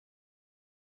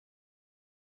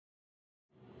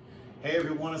Hey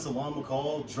everyone, it's Alon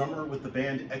McCall, drummer with the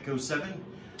band Echo 7.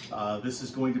 This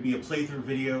is going to be a playthrough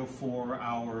video for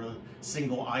our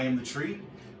single I Am the Tree,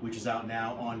 which is out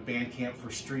now on Bandcamp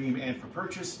for stream and for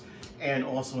purchase, and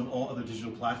also on all other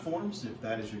digital platforms, if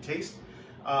that is your taste.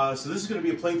 So this is going to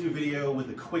be a playthrough video with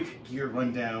a quick gear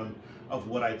rundown of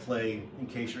what I play, in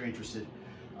case you're interested.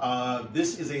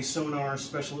 This is a Sonar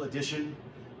Special Edition.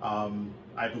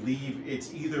 I believe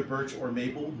it's either birch or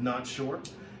maple, not sure.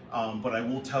 But I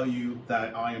will tell you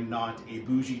that I am not a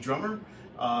bougie drummer.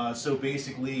 So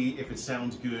basically, if it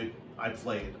sounds good, I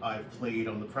play it. I've played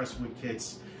on the Presswood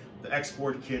kits, the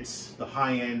export kits, the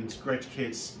high-end Gretsch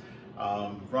kits,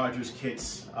 Rogers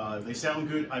kits. They sound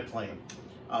good, I play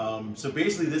them. So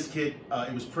basically this kit,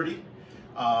 it was pretty,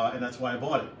 and that's why I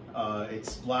bought it.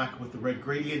 It's black with the red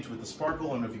gradient with the sparkle.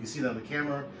 I don't know if you can see that on the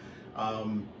camera.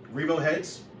 Remo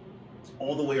heads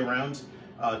all the way around.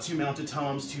 2 mounted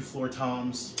toms, 2 floor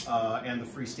toms, and the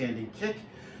freestanding kick.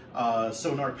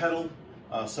 Sonar pedal,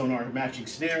 Sonar matching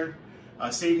snare,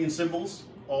 Sabian cymbals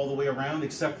all the way around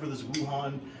except for this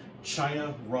Wuhan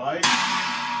China ride.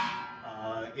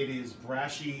 It is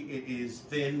brashy, it is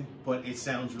thin, but it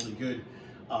sounds really good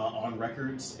on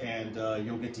records, and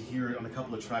you'll get to hear it on a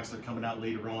couple of tracks that are coming out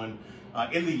later on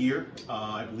in the year.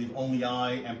 I believe Only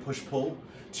I and Push Pull,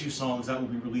 2 songs that will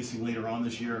be releasing later on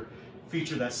this year,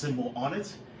 feature that cymbal on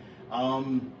it.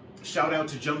 Shout out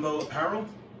to Jumbo Apparel,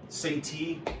 St.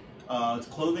 T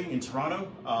clothing in Toronto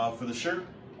for the shirt.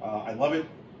 I love it.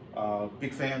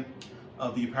 Big fan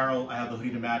of the apparel. I have the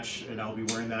hoodie to match, and I'll be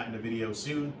wearing that in a video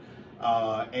soon.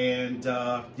 Yeah, these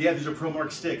are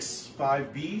ProMark sticks,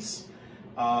 5Bs.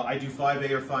 I do 5A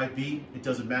or 5B. It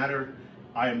doesn't matter.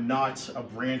 I am not a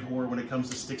brand whore when it comes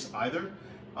to sticks either,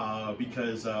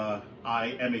 because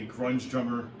I am a grunge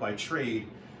drummer by trade.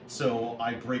 So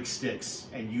I break sticks,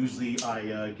 and usually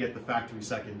I get the factory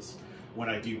seconds when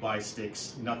I do buy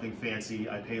sticks. Nothing fancy.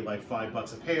 I pay like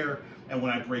 $5 a pair, and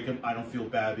when I break them, I don't feel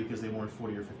bad because they weren't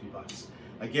 40 or 50 bucks.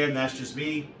 Again, that's just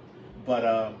me, but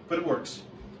it works.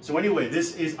 So anyway,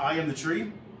 this is I Am the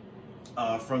Tree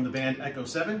from the band Echo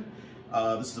 7.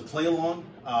 This is a play along.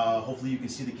 Hopefully you can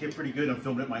see the kit pretty good. I'm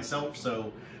filming it myself,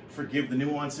 so forgive the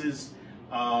nuances.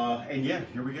 And yeah,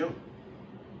 here we go.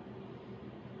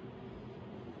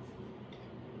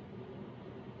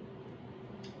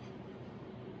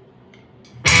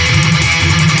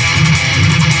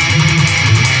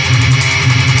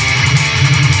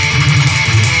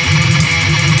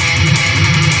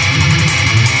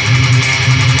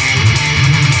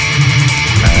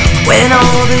 When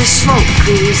all this smoke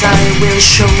clears, I will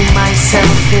show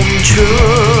myself in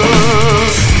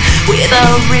truth.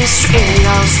 Without restraint,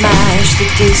 I'll smash the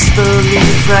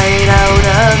disbelief right out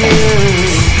of you.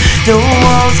 No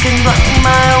walls can block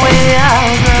my way,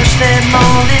 I'll rush them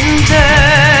all in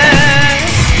turn.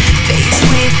 Faced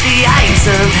with the eyes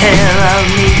of hell, I'll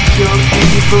make your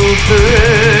evil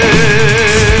burn.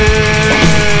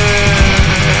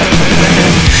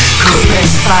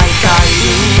 Caressed by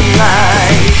guiding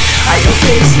light, I'll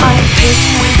face my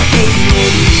pain with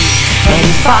dignity, and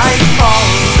if I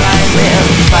fall, I will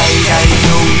fight. I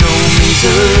know no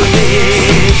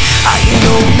misery, I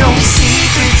know no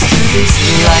secrets to this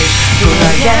life, for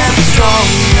I am strong,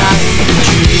 I am the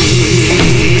tree.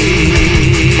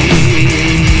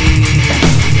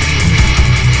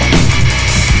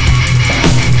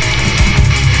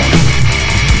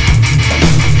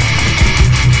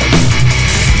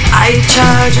 I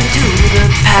charge into the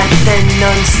path and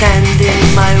none stand in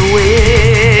my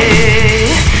way.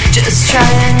 Just try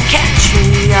and catch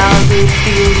me, I'll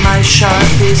reveal my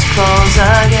sharpest claws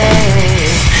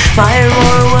again. My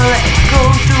roar will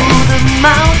echo through the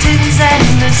mountains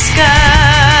and the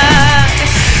sky.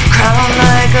 Crowned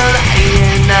like a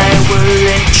lion, I will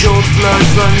let your blood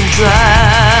run dry.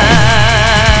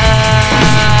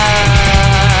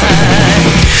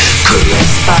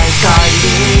 Caressed by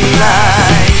guiding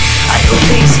light, I'll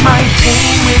face my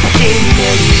pain with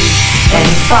dignity, and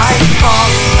if I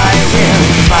fall, I will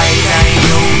fight. I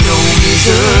know no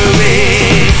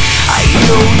misery, I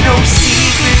know no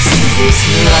secrets to this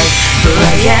life, for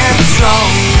I am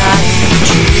strong, I am a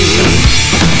tree.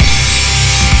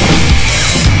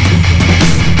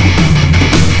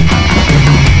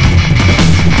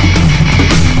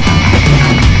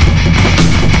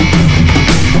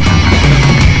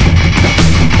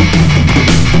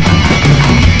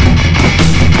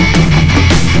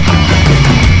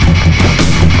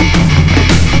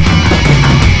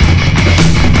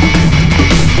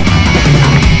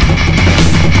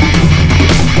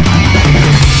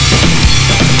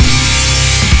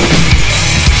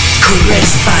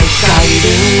 Caressed by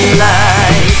guiding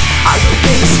light, I will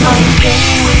face my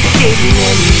pain with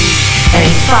dignity, And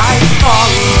if I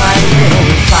fall, I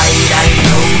will fight. I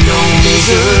know no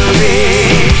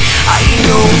misery, I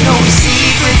know no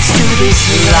secrets to this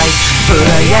life. For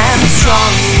I am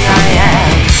strong, I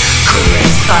am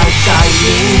caressed by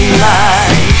dying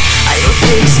light. I will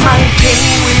face my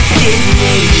pain within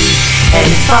me. And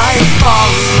if I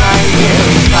fall, I will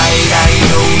fight. I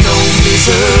know no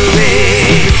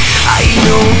misery, I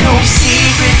know no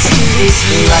secrets to this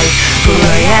life. For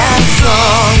I am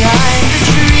strong, I'm the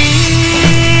tree.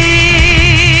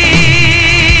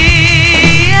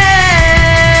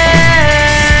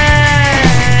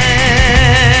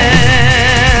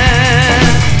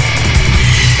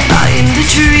 I'm the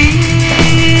tree.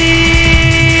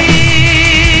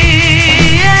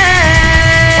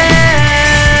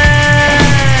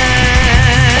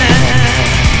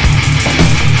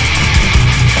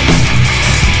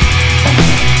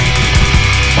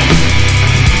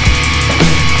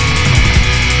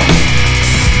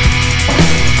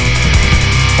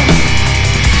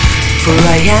 For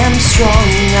I am strong,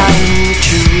 I'm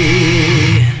true.